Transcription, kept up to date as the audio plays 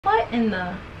What in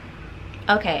the...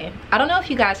 Okay, I don't know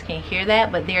if you guys can hear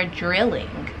that, but they're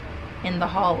drilling in the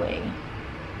hallway.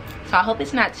 So I hope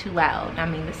it's not too loud. I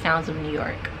mean, the sounds of New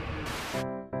York.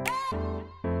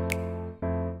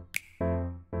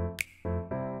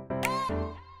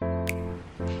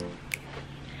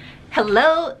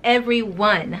 Hello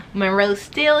everyone, Monroe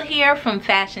Steele here from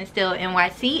Fashion Steele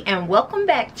NYC, and welcome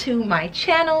back to my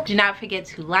channel. Do not forget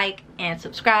to like and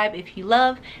subscribe if you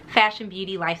love fashion,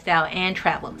 beauty, lifestyle, and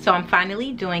travel. So I'm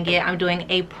finally doing it. I'm doing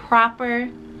a proper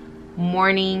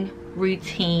morning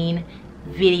routine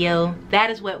video.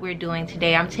 That is what we're doing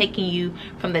today. I'm taking you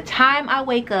from the time I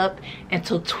wake up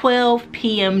until 12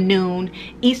 p.m. noon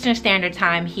Eastern Standard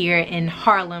Time here in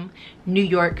Harlem, New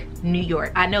York, New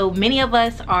York. I know many of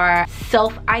us are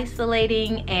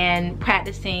self-isolating and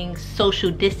practicing social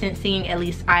distancing. At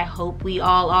least I hope we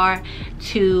all are,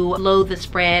 to slow the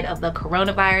spread of the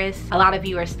coronavirus. A lot of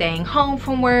you are staying home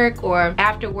from work, or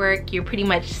after work you're pretty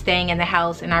much staying in the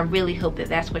house, and I really hope that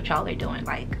that's what y'all are doing.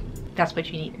 Like, that's what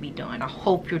you need to be doing. I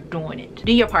hope you're doing it.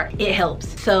 Do your part. It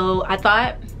helps. So I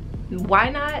thought, why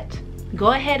not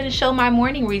go ahead and show my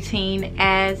morning routine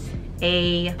as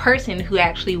a person who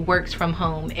actually works from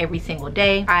home every single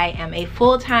day. I am a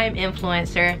full-time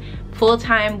influencer,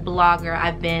 full-time blogger.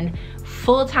 I've been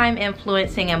full-time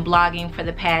influencing and blogging for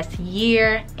the past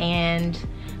year and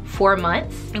 4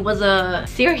 months. It was a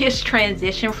serious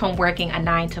transition from working a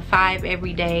 9-to-5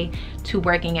 every day to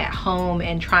working at home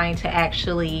and trying to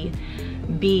actually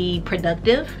be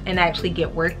productive and actually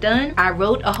get work done. I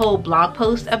wrote a whole blog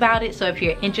post about it, so if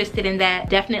you're interested in that,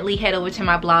 definitely head over to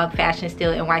my blog Fashion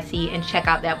Steele NYC and check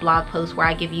out that blog post where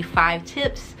I give you 5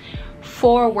 tips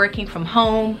for working from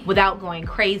home without going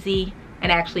crazy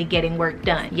and actually getting work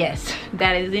done. Yes,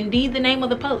 that is indeed the name of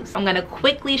the post. I'm gonna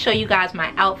quickly show you guys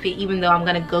my outfit, even though I'm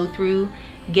gonna go through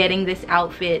getting this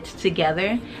outfit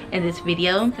together in this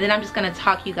video. And then I'm just gonna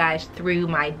talk you guys through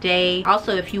my day.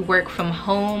 Also, if you work from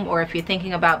home, or if you're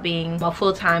thinking about being a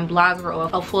full-time blogger or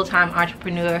a full-time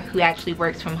entrepreneur who actually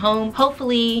works from home,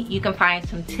 hopefully you can find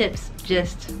some tips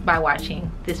just by watching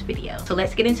this video. So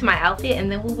let's get into my outfit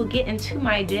and then we will get into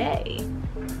my day.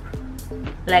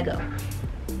 Let go.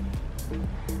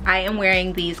 I am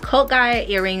wearing these Colt Gaia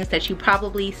earrings that you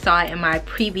probably saw in my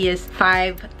previous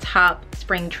 5 top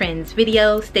spring trends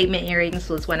video. Statement earrings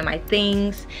was one of my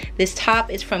things. This top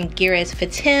is from Gires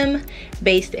Fatim,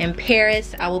 based in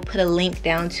Paris. I will put a link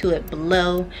down to it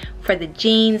below. For the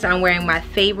jeans, I'm wearing my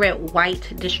favorite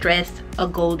white distressed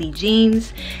Goldie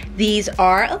jeans. These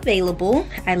are available.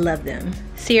 I love them.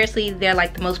 Seriously, they're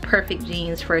like the most perfect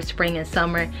jeans for spring and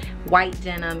summer. White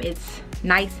denim, it's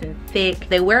nice and thick.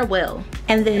 They wear well.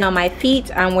 And then on my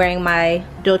feet, I'm wearing my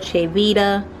Dolce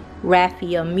Vita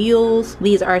Raffia Mules.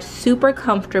 These are super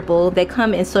comfortable. They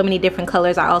come in so many different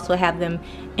colors. I also have them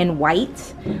in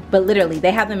white, but literally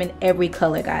they have them in every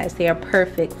color, guys. They are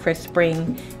perfect for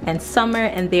spring and summer,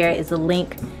 and there is a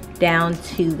link down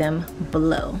to them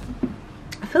below.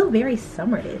 I feel very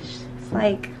summerish. It's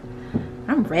like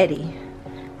I'm ready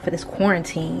for this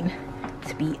quarantine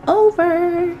to be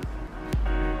over.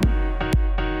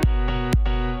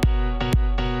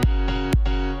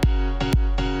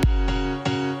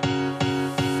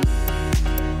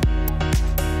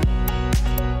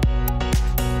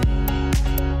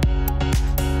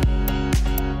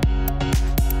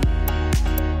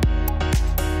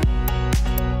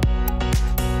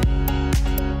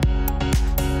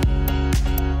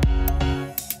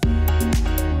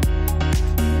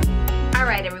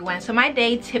 So my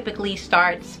day typically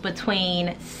starts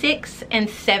between 6 and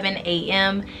 7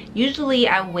 a.m. Usually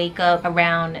I wake up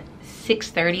around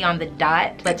 6:30 on the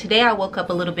dot, but today I woke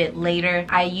up a little bit later.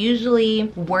 I usually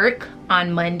work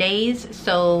on Mondays,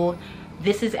 so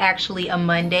this is actually a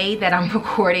Monday that I'm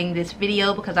recording this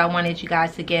video because I wanted you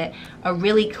guys to get a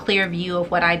really clear view of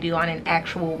what I do on an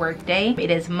actual work day. It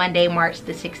is Monday, March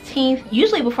the 16th.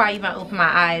 Usually before I even open my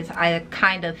eyes, I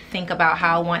kind of think about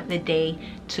how I want the day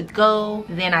to go.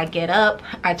 Then I get up,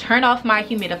 I turn off my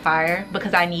humidifier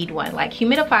because I need one. Like,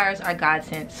 humidifiers are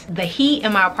godsends. The heat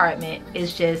in my apartment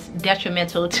is just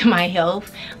detrimental to my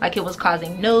health. Like, it was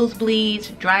causing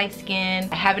nosebleeds, dry skin.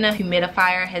 Having a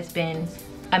humidifier has been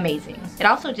amazing. It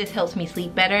also just helps me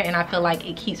sleep better, and I feel like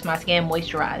it keeps my skin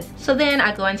moisturized. So then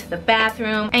I go into the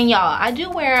bathroom, and y'all, I do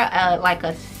wear like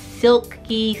a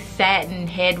silky satin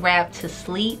head wrap to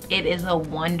sleep. It is a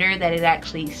wonder that it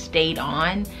actually stayed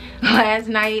on last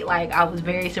night. Like, I was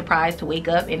very surprised to wake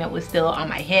up and it was still on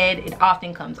my head. It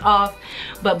often comes off,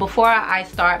 but before I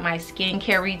start my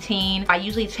skincare routine, I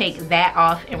usually take that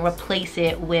off and replace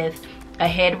it with a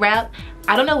head wrap.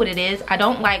 I don't know what it is. I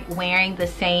don't like wearing the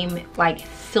same like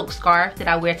silk scarf that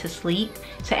I wear to sleep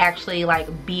to actually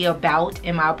like be about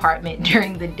in my apartment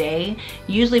during the day.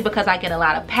 Usually because I get a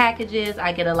lot of packages,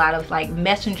 I get a lot of like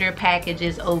messenger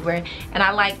packages over, and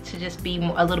I like to just be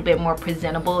a little bit more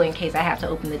presentable in case I have to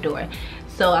open the door.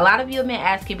 So a lot of you have been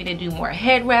asking me to do more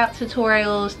head wrap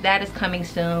tutorials. That is coming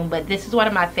soon, but this is one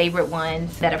of my favorite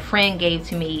ones that a friend gave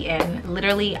to me, and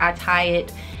literally I tie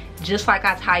it just like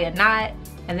I tie a knot,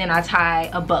 and then I tie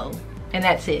a bow, and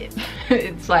that's it.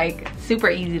 It's like super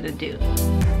easy to do.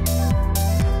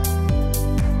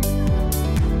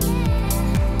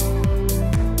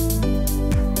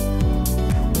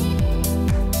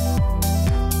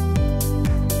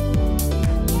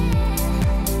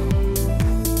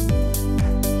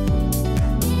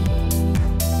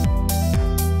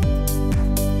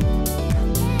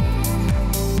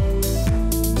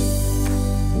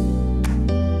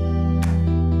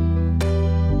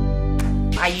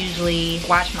 I usually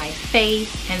wash my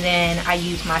face, and then I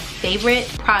use my favorite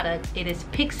product. It is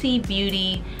Pixie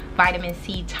Beauty Vitamin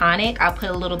C Tonic. I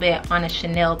put a little bit on a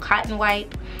Chanel cotton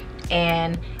wipe,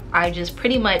 and I just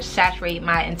pretty much saturate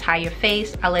my entire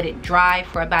face. I let it dry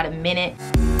for about a minute.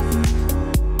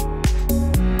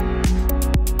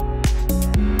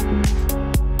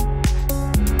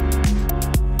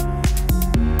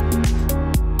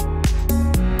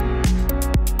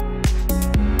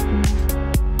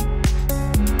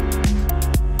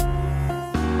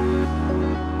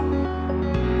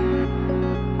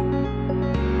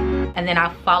 And then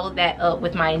I followed that up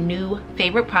with my new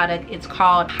favorite product. It's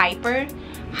called Hyper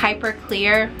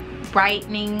Clear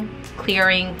Brightening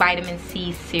Clearing Vitamin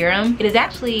C Serum. It is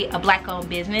actually a Black-owned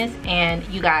business, and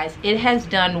you guys, it has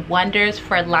done wonders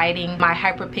for lighting my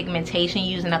hyperpigmentation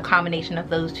using a combination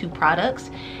of those two products.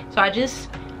 So I just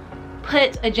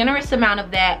put a generous amount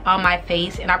of that on my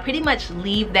face, and I pretty much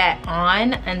leave that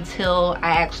on until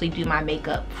I actually do my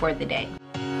makeup for the day.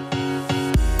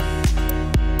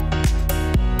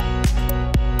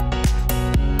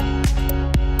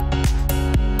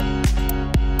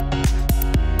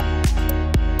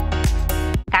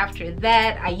 After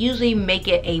that, I usually make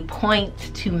it a point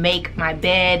to make my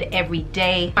bed every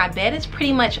day. My bed is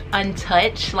pretty much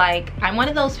untouched. Like, I'm one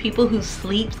of those people who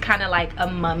sleeps kind of like a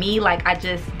mummy. Like, I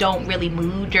just don't really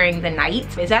move during the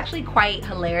night. It's actually quite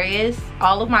hilarious.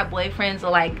 All of my boyfriends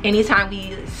are like, anytime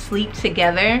we sleep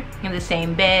together in the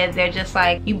same bed, they're just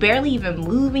like, you barely even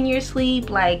move in your sleep.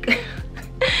 Like,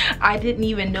 I didn't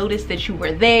even notice that you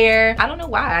were there. I don't know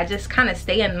why. I just kind of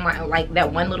stay in my like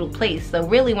that one little place. So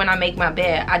really, when I make my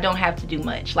bed, I don't have to do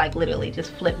much. Like, literally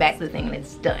just flip back the thing and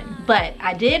it's done. But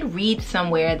I did read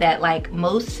somewhere that like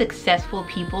most successful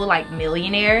people, like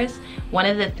millionaires, one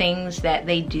of the things that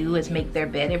they do is make their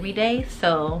bed every day.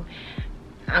 So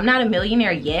I'm not a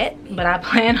millionaire yet, but I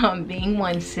plan on being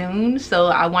one soon. So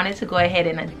I wanted to go ahead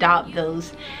and adopt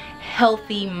those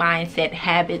healthy mindset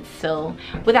habits. So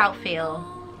without fail,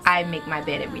 I make my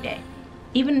bed every day,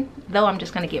 even though I'm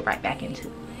just gonna get right back into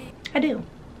it. I do.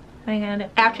 What are you gonna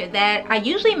do? After that, I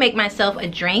usually make myself a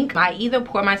drink. I either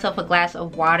pour myself a glass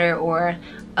of water or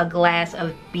a glass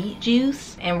of beet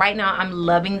juice. And right now I'm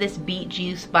loving this beet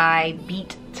juice by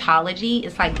Beetology.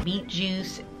 It's like beet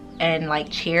juice and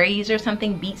like cherries or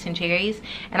something, beets and cherries,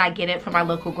 and I get it from my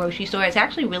local grocery store. It's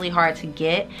actually really hard to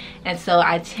get, and so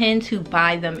I tend to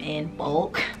buy them in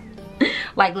bulk.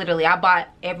 Like, literally, I bought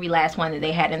every last one that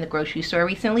they had in the grocery store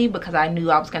recently because I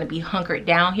knew I was gonna be hunkered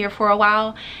down here for a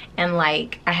while, and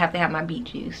like, I have to have my beet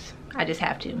juice. I just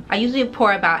have to. I usually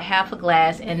pour about half a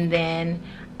glass, and then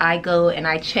I go and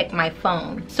I check my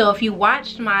phone. So if you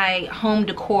watched my home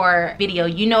decor video,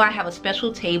 you know I have a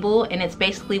special table, and it's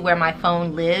basically where my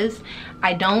phone lives.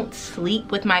 I don't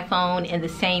sleep with my phone in the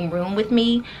same room with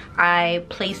me. I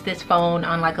place this phone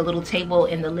on like a little table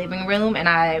in the living room,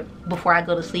 and before I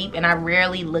go to sleep, and I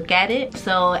rarely look at it.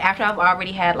 So after I've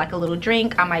already had like a little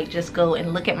drink, I might just go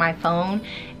and look at my phone,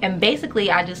 and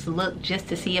basically I just look just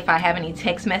to see if I have any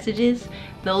text messages.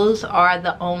 Those are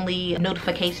the only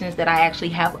notifications that I actually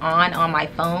have on my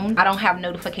phone. I don't have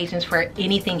notifications for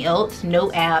anything else, no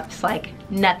apps, like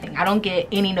nothing. I don't get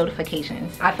any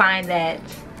notifications. I find that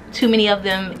too many of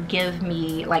them give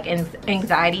me like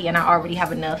anxiety, and I already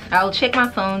have enough. I'll check my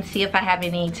phone, see if I have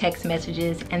any text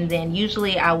messages, and then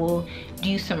usually I will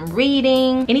do some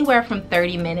reading, anywhere from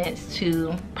 30 minutes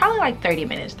to probably like 30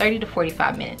 minutes, 30 to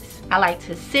 45 minutes. I like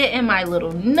to sit in my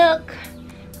little nook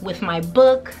with my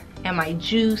book and my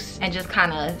juice and just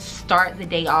kind of start the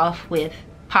day off with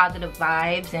positive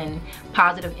vibes and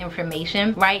positive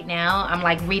information. Right now, I'm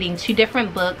like reading 2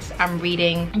 different books. I'm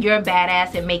reading You're a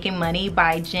Badass at Making Money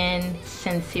by Jen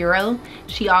Sincero.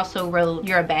 She also wrote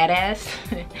You're a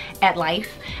Badass at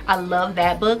Life. I love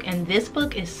that book, and this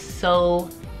book is so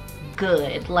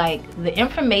good. Like, the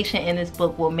information in this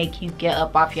book will make you get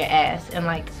up off your ass and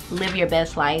like live your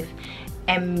best life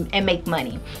and make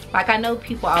money. Like, I know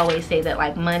people always say that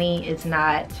like money is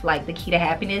not like the key to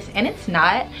happiness, and it's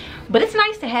not, but it's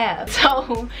nice to have.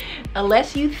 So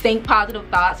unless you think positive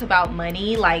thoughts about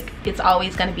money, like, it's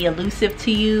always going to be elusive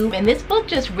to you. And this book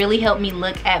just really helped me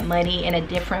look at money in a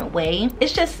different way.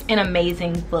 It's just an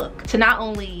amazing book to not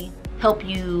only help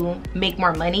you make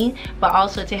more money, but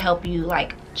also to help you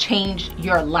like change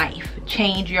your life,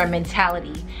 change your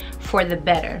mentality for the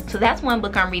better. So that's one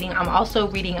book I'm reading. I'm also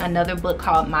reading another book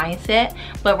called Mindset,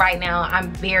 but right now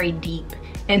I'm very deep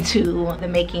into the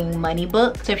Making Money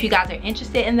book. So if you guys are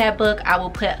interested in that book, I will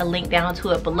put a link down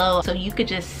to it below so you could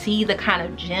just see the kind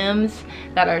of gems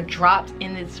that are dropped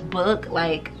in this book.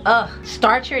 Like,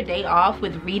 start your day off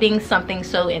with reading something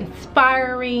so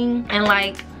inspiring, and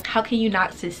like, how can you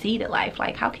not succeed at life?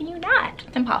 Like, how can you not?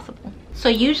 It's impossible. So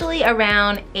usually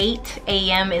around 8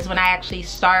 a.m. is when I actually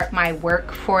start my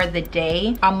work for the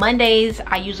day. On Mondays,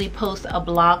 I usually post a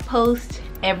blog post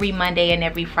every Monday and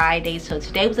every Friday. So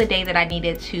today was a day that I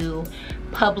needed to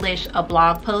publish a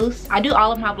blog post. I do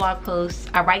all of my blog posts.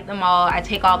 I write them all, I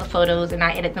take all the photos, and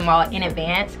I edit them all in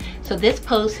advance. So this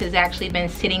post has actually been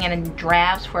sitting in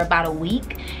drafts for about a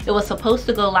week. It was supposed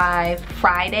to go live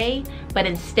Friday, but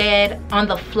instead, on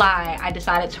the fly, I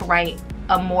decided to write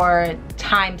a more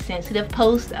time-sensitive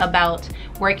post about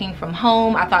working from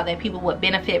home. I thought that people would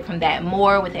benefit from that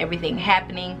more with everything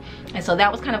happening, and so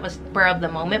that was kind of a spur of the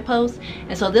moment post.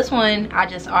 And so this one, I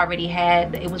just already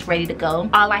had, it was ready to go.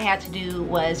 All I had to do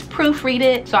was proofread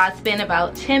it. So I spent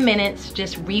about 10 minutes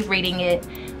just rereading it,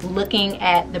 looking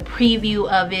at the preview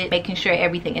of it, making sure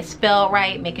everything is spelled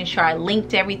right, making sure I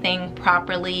linked everything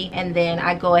properly, and then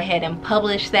I go ahead and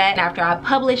publish that. And after I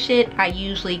publish it, I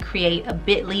usually create a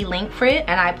bit.ly link for it,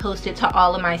 and I post it to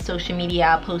all of my social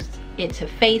media. I post it to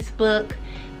Facebook,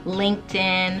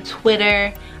 LinkedIn,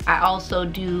 Twitter. I also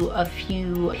do a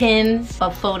few pins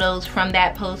of photos from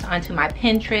that post onto my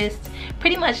Pinterest,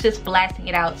 pretty much just blasting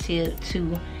it out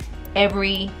to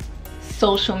every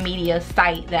social media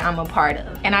site that I'm a part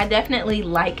of. And I definitely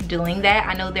like doing that.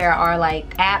 I know there are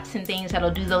like apps and things that'll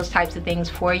do those types of things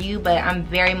for you, but I'm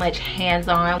very much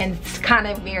hands-on, and it's kind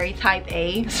of very type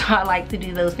A, so I like to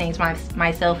do those things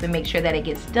myself and make sure that it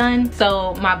gets done.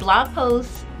 So my blog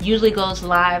post usually goes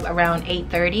live around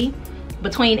 8:30.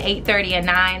 Between 8:30 and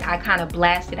 9, I kind of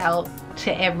blast it out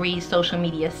to every social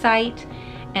media site,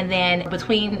 and then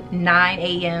between 9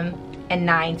 a.m. and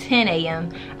 9:10 a.m.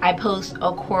 I post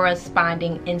a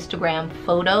corresponding Instagram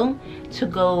photo to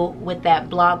go with that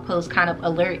blog post, kind of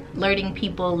alerting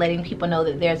people, letting people know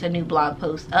that there's a new blog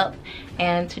post up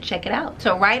and to check it out.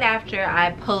 So right after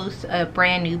I post a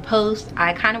brand new post,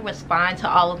 I kind of respond to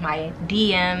all of my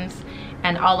DMs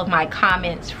and all of my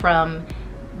comments from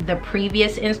the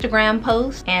previous Instagram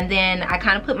post, and then I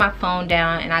kind of put my phone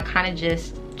down and I kind of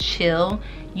just chill.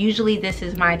 Usually this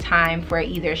is my time for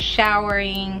either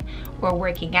showering or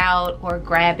working out or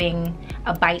grabbing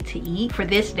a bite to eat. For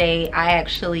this day, I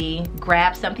actually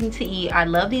grabbed something to eat. I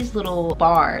love these little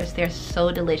bars. They're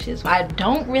so delicious. I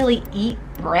don't really eat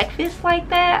breakfast like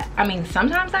that. I mean,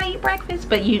 sometimes I eat breakfast,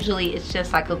 but usually it's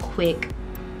just like a quick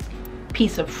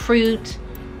piece of fruit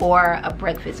or a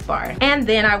breakfast bar. And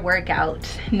then I work out.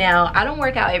 Now, I don't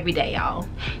work out every day, y'all.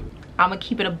 I'm gonna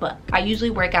keep it a buck. I usually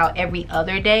work out every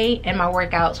other day, and my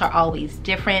workouts are always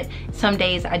different. Some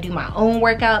days I do my own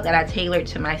workout that I tailored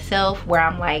to myself, where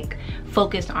I'm like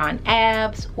focused on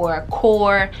abs or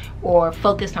core, or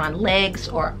focused on legs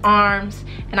or arms.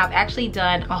 And I've actually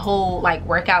done a whole like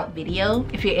workout video.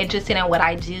 If you're interested in what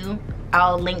I do,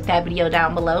 I'll link that video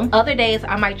down below. Other days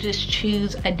I might just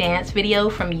choose a dance video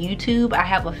from YouTube. I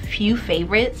have a few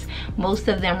favorites. Most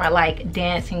of them are like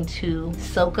dancing to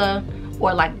soca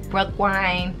or like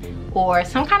Brookwine or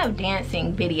some kind of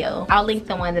dancing video. I'll link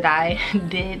the one that I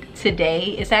did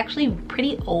today. It's actually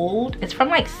pretty old. It's from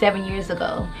like 7 years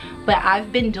ago, but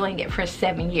I've been doing it for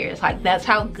 7 years. Like, that's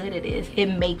how good it is. It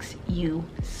makes you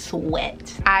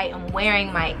sweat. I am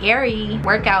wearing my Aerie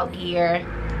workout gear,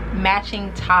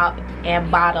 matching top and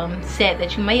bottom set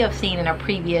that you may have seen in a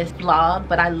previous vlog,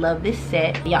 but I love this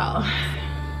set, y'all.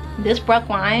 This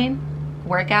Brookwine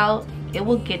workout, it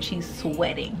will get you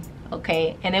sweating,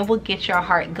 okay? And it will get your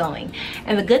heart going.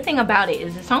 And the good thing about it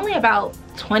is it's only about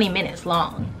 20 minutes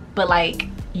long, but like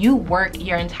you work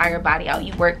your entire body out.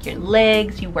 You work your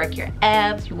legs, you work your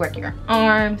abs, you work your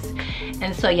arms.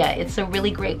 And so yeah, it's a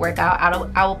really great workout.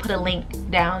 I will put a link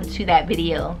down to that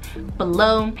video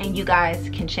below and you guys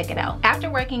can check it out. After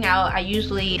working out, I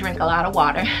usually drink a lot of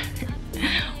water.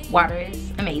 Water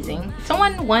is amazing.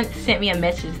 Someone once sent me a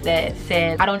message that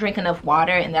said I don't drink enough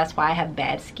water and that's why I have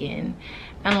bad skin.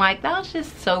 And like, that was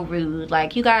just so rude.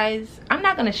 Like, you guys, I'm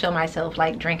not gonna show myself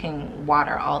like drinking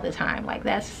water all the time. Like,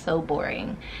 that's so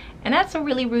boring. And that's a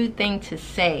really rude thing to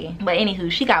say. But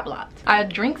anywho, she got blocked. I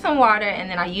drink some water and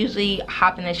then I usually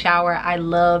hop in the shower. I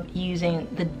love using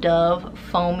the Dove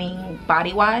foaming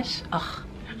body wash. Ugh.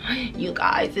 You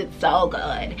guys, it's so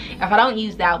good. If I don't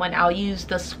use that one, I'll use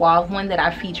the Suave one that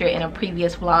I featured in a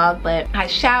previous vlog. But I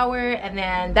shower and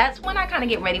then that's when I kind of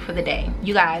get ready for the day.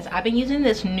 You guys, I've been using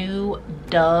this new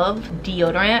Dove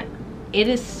deodorant. It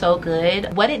is so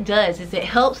good. What it does is it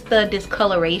helps the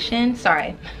discoloration.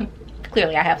 Sorry.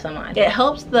 Clearly I have some on. It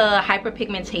helps the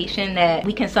hyperpigmentation that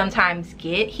we can sometimes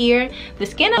get here. The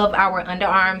skin of our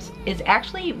underarms is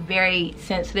actually very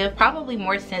sensitive, probably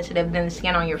more sensitive than the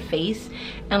skin on your face.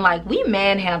 And like, we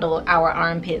manhandle our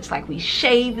armpits. Like, we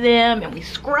shave them and we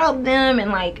scrub them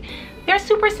and like, they're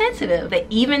super sensitive. The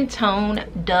Even Tone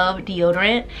Dove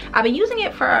deodorant, I've been using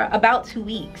it for about 2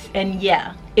 weeks and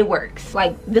yeah, it works.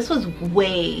 Like, this was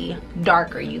way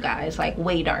darker, you guys, like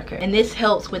way darker. And this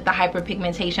helps with the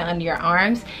hyperpigmentation under your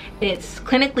arms. It's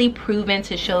clinically proven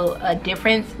to show a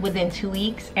difference within 2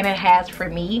 weeks, and it has for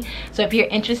me. So if you're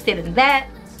interested in that,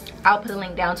 I'll put a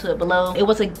link down to it below. It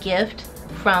was a gift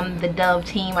from the Dove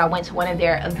team. I went to one of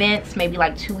their events maybe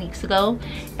like 2 weeks ago,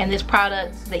 and this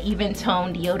product, the Even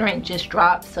Tone deodorant, just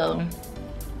dropped. So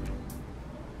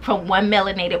from one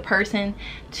melanated person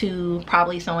to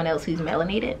probably someone else who's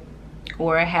melanated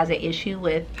or has an issue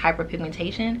with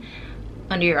hyperpigmentation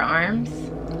under your arms,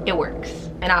 it works.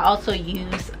 And I also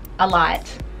use a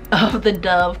lot of the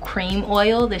Dove cream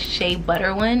oil, the shea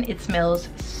butter one. It smells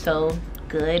so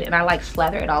good and I like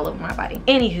slather it all over my body.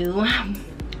 Anywho,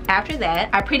 after that,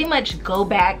 I pretty much go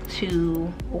back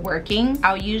to working.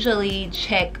 I'll usually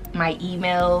check my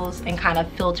emails and kind of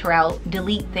filter out,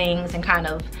 delete things and kind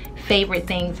of favorite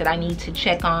things that I need to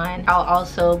check on. I'll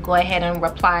also go ahead and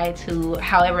reply to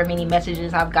however many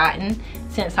messages I've gotten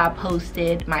since I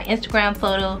posted my Instagram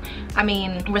photo. I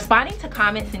mean, responding to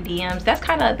comments and DMs, that's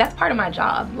part of my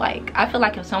job. Like, I feel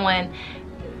like if someone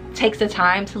takes the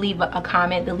time to leave a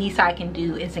comment, the least I can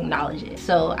do is acknowledge it.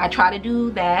 So I try to do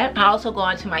that. I also go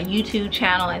onto my YouTube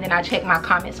channel and then I check my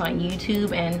comments on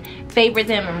YouTube and favorite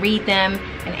them and read them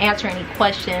and answer any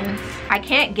questions. I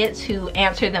can't get to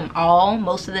answer them all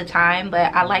most of the time,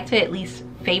 but I like to at least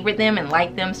favorite them and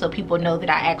like them so people know that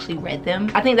I actually read them.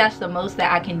 I think that's the most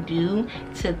that I can do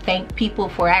to thank people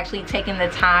for actually taking the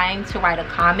time to write a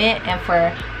comment and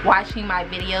for watching my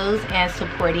videos and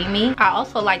supporting me. I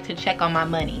also like to check on my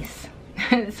monies.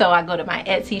 So I go to my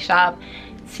Etsy shop,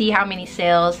 see how many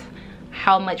sales,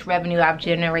 how much revenue I've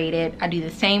generated. I do the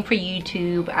same for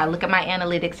YouTube. I look at my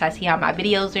analytics. I see how my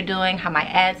videos are doing, how my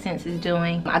AdSense is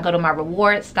doing. I go to my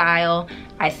reward style.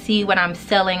 I see what I'm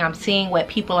selling. I'm seeing what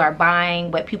people are buying,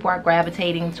 what people are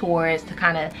gravitating towards, to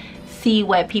kind of see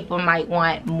what people might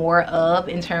want more of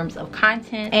in terms of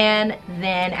content. And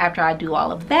then after I do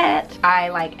all of that, I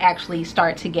like actually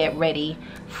start to get ready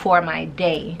for my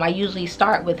day. I usually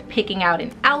start with picking out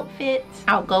an outfit.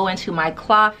 I'll go into my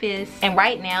closet, and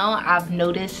right now I've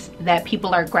noticed that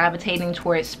people are gravitating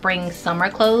towards spring summer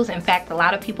clothes. In fact, a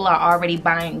lot of people are already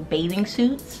buying bathing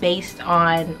suits based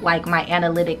on like my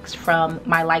analytics from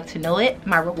my like to know it,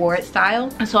 my reward style.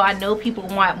 So I know people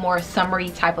want more summery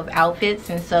type of outfits,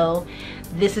 and so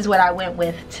this is what I went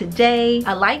with today.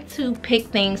 I like to pick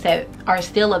things that are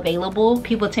still available.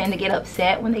 People tend to get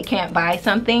upset when they can't buy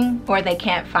something or they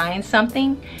can't find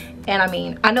something. And I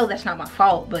mean, I know that's not my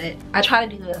fault, but I try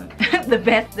to do the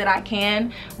best that I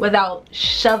can without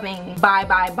shoving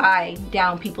buy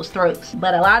down people's throats.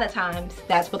 But a lot of times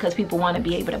that's because people want to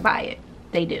be able to buy it.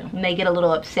 They do. And they get a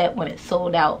little upset when it's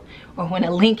sold out or when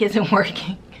a link isn't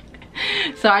working.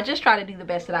 So I just try to do the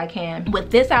best that I can.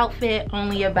 With this outfit,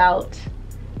 only about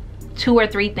 2 or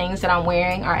 3 things that I'm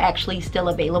wearing are actually still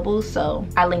available, so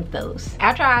I linked those.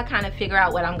 After I kind of figure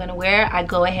out what I'm gonna wear, I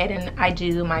go ahead and I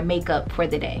do my makeup for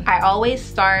the day. I always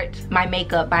start my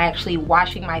makeup by actually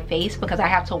washing my face because I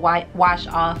have to wash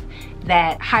off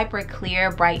that hyper clear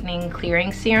brightening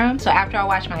clearing serum. So after I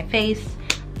wash my face,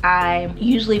 I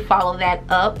usually follow that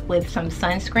up with some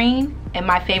sunscreen, and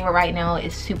my favorite right now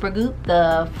is Supergoop,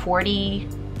 the 40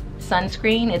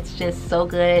 sunscreen. It's just so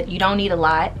good. You don't need a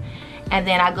lot. And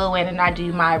then I go in and I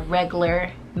do my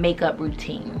regular makeup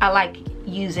routine. I like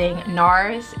using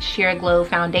NARS Sheer Glow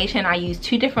foundation. I use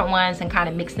 2 different ones and kind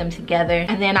of mix them together.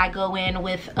 And then I go in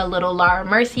with a little Laura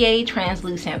Mercier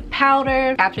translucent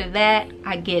powder. After that,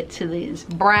 I get to these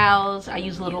brows. I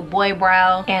use a little boy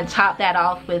brow and top that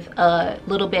off with a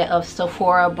little bit of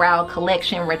Sephora Brow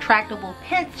Collection retractable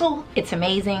pencil. It's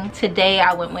amazing. Today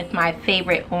I went with my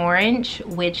favorite orange,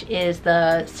 which is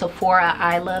the Sephora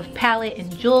I Love palette in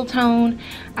Jewel Tone.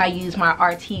 I use my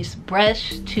Artiste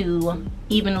brush to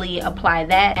evenly apply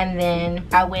that, and then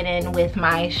I went in with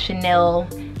my Chanel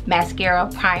mascara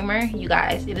primer. You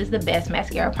guys, it is the best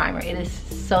mascara primer. It is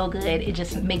so good. It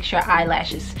just makes your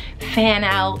eyelashes fan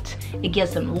out. It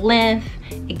gives them length.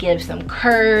 It gives them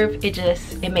curve.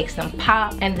 It makes them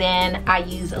pop. And then I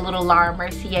use a little Laura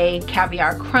Mercier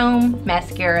Caviar Chrome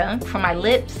mascara. For my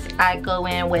lips, I go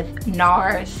in with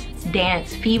NARS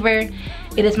Dance Fever.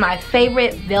 It is my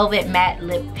favorite velvet matte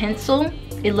lip pencil.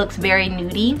 It looks very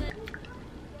nudie.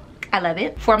 I love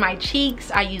it. For my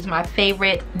cheeks, I use my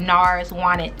favorite NARS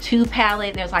Wanted 2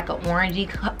 palette. There's like an orangey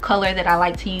color that I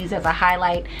like to use as a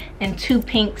highlight, and 2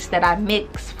 pinks that I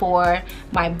mix for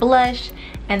my blush.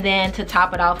 And then to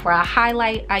top it off for a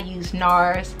highlight, I use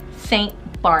NARS St.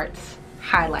 Bart's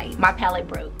highlight. My palette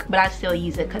broke, but I still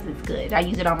use it because it's good. I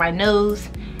use it on my nose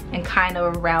and kind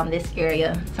of around this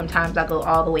area. Sometimes I go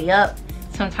all the way up.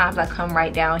 Sometimes I come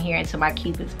right down here into my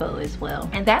Cupid's bow as well.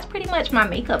 And that's pretty much my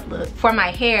makeup look. For my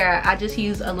hair, I just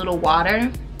use a little water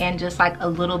and just like a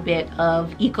little bit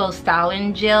of Eco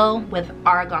Styling Gel with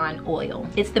argan oil.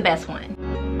 It's the best one.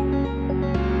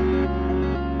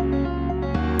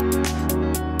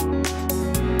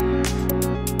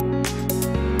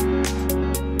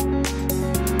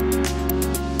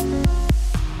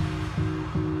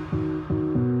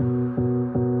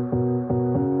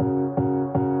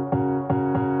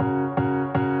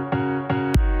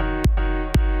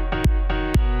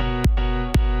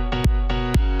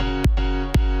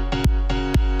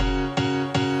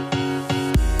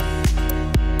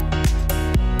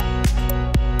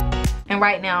 And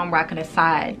right now I'm rocking a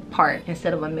side part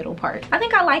instead of a middle part. I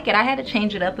think I like it. I had to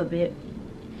change it up a bit.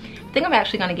 I think I'm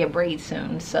actually gonna get braids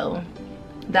soon, so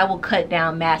that will cut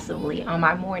down massively on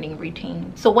my morning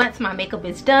routine. So once my makeup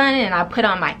is done and I put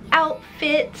on my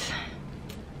outfit,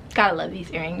 gotta love these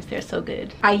earrings, they're so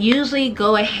good. I usually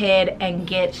go ahead and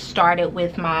get started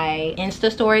with my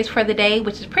Insta stories for the day,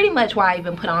 which is pretty much why I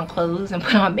even put on clothes and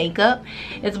put on makeup.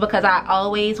 It's because I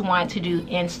always want to do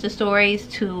Insta stories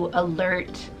to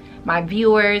alert my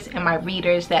viewers and my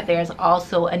readers that there's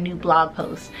also a new blog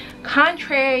post.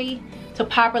 Contrary to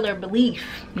popular belief,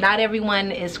 not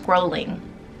everyone is scrolling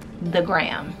the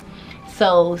gram.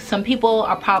 So some people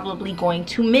are probably going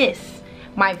to miss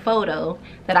my photo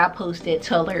that I posted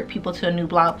to alert people to a new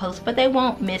blog post, but they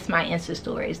won't miss my Insta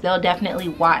stories. They'll definitely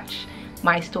watch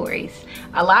my stories.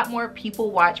 A lot more people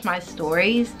watch my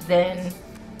stories than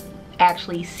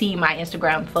actually see my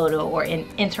Instagram photo or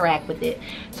interact with it.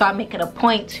 So I make it a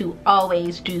point to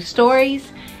always do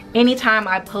stories anytime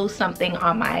I post something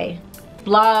on my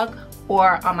blog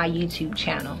or on my YouTube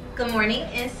channel. Good morning,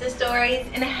 Insta stories,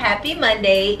 and happy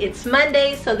Monday. It's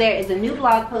Monday, so there is a new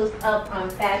blog post up on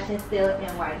Fashion Steele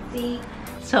NYC.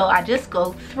 So I just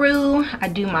go through, I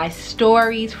do my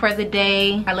stories for the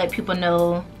day. I let people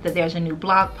know that there's a new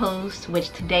blog post, which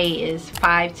today is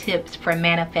 5 tips for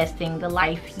manifesting the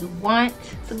life you want.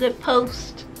 It's a good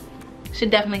post. Should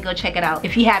definitely go check it out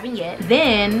if you haven't yet.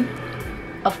 Then,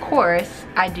 of course,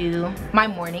 I do my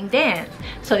morning dance.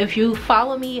 So if you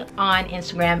follow me on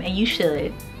Instagram, and you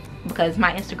should, because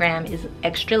my Instagram is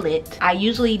extra lit, I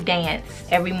usually dance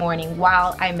every morning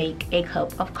while I make a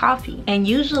cup of coffee. And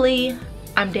usually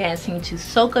I'm dancing to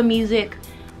soca music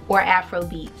or Afro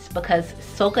beats, because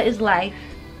soca is life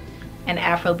and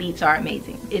Afro beats are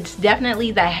amazing. It's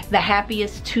definitely the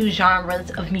happiest 2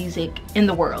 genres of music in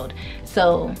the world.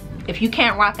 So if you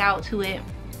can't rock out to it,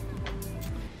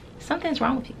 something's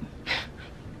wrong with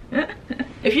you.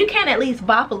 If you can at least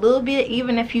bop a little bit,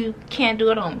 even if you can't do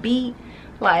it on beat,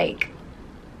 like,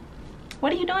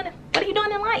 what are you doing? What are you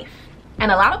doing in life?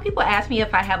 And a lot of people ask me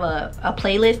if I have a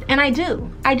playlist, and I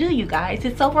do, you guys.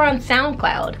 It's over on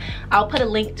SoundCloud. I'll put a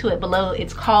link to it below.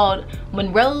 It's called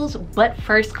Monroe's But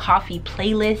First Coffee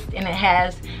Playlist, and it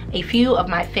has a few of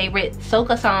my favorite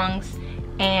soca songs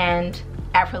and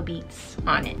Afro beats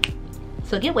on it.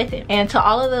 So get with it. And to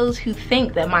all of those who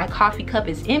think that my coffee cup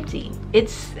is empty,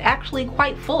 it's actually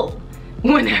quite full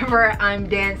whenever I'm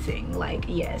dancing. Like,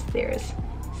 yes, there's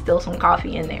still some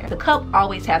coffee in there. The cup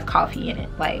always has coffee in it,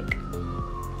 like,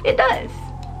 it does.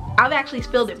 I've actually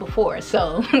spilled it before,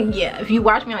 so yeah, if you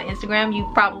watch me on Instagram,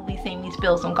 you've probably seen me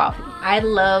spill some coffee. I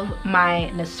love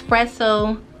my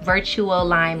Nespresso Virtual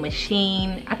Line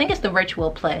machine. I think it's the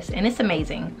Virtual Plus, and it's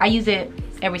amazing. I use it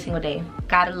every single day.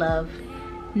 Gotta love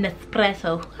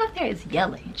Nespresso. Who out there is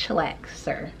yelling? Chillax,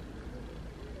 sir.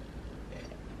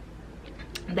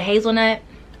 The hazelnut,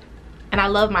 and I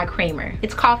love my creamer.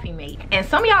 It's Coffee Mate, and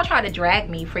some of y'all try to drag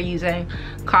me for using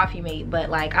Coffee Mate, but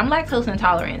like, I'm lactose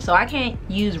intolerant, so I can't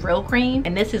use real cream,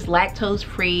 and this is lactose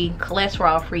free,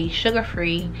 cholesterol free, sugar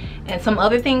free, and some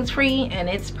other things free, and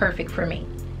it's perfect for me.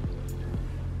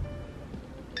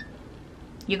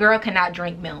 Your girl cannot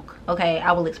drink milk, okay?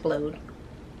 I will explode.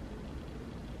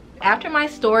 After my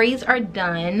stories are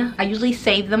done, I usually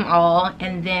save them all,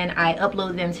 and then I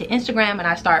upload them to Instagram and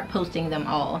I start posting them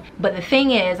all. But the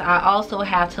thing is, I also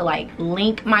have to like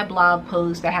link my blog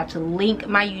post, I have to link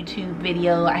my YouTube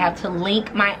video, I have to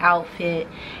link my outfit,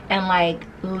 and like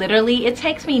literally it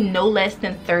takes me no less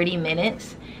than 30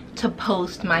 minutes to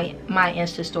post my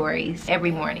Insta stories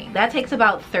every morning. That takes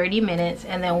about 30 minutes,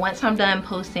 and then once I'm done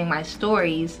posting my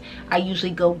stories, I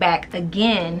usually go back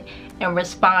again and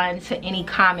respond to any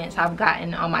comments I've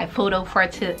gotten on my photo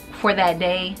for that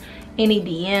day, any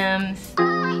DMs.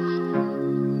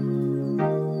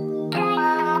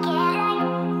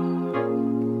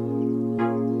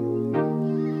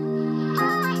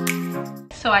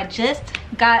 So I just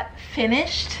got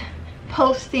finished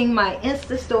posting my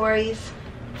Insta stories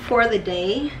for the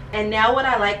day, and now what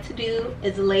I like to do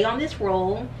is lay on this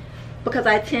roll because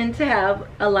I tend to have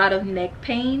a lot of neck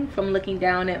pain from looking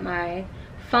down at my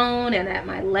phone and at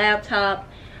my laptop.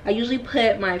 I usually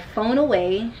put my phone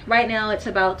away. Right now it's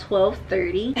about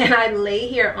 12:30, and I lay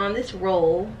here on this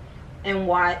roll and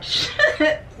watch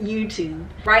YouTube.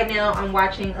 Right now I'm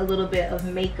watching a little bit of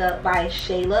Makeup by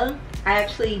Shayla. I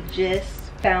actually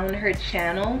just found her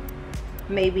channel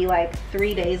maybe like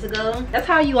 3 days ago. That's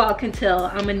how you all can tell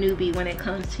I'm a newbie when it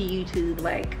comes to YouTube.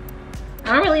 Like,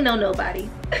 I don't really know nobody.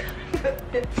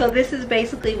 So this is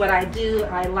basically what I do.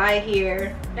 I lie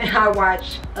here and I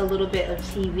watch a little bit of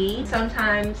TV.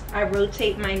 Sometimes I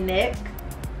rotate my neck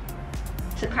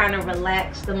to kind of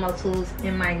relax the muscles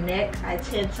in my neck. I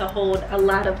tend to hold a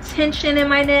lot of tension in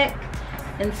my neck,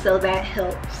 and so that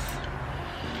helps.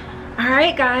 All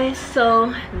right guys,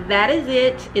 so that is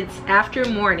it. It's after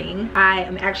morning. I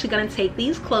am actually gonna take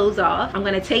these clothes off. I'm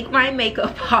gonna take my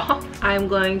makeup off. I'm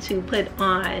going to put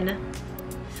on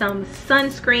some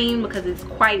sunscreen because it's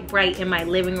quite bright in my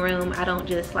living room. I don't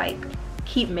just like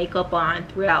keep makeup on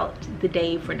throughout the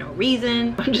day for no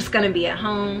reason. I'm just gonna be at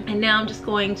home, and now I'm just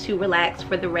going to relax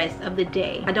for the rest of the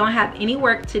day. I don't have any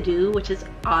work to do, which is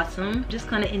awesome. I'm just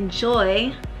gonna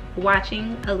enjoy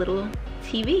watching a little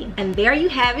TV. And there you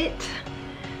have it,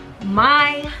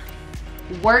 my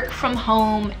work from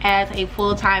home as a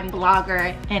full-time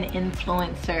blogger and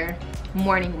influencer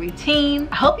morning routine.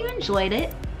 I hope you enjoyed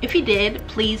it. If you did,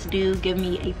 please do give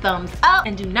me a thumbs up,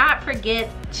 and do not forget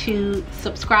to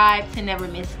subscribe to never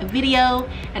miss a video,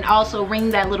 and also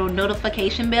ring that little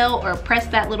notification bell, or press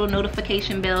that little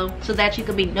notification bell so that you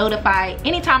can be notified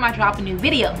anytime I drop a new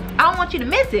video. I don't want you to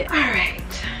miss it. All right,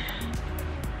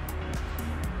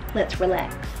 let's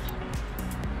relax.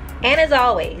 And as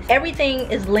always,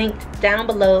 everything is linked down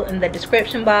below in the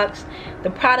description box.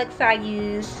 The products I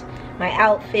use, my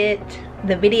outfit,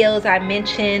 the videos I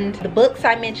mentioned, the books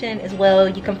I mentioned as well,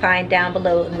 you can find down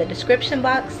below in the description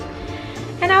box.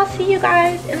 And I'll see you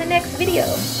guys in the next video.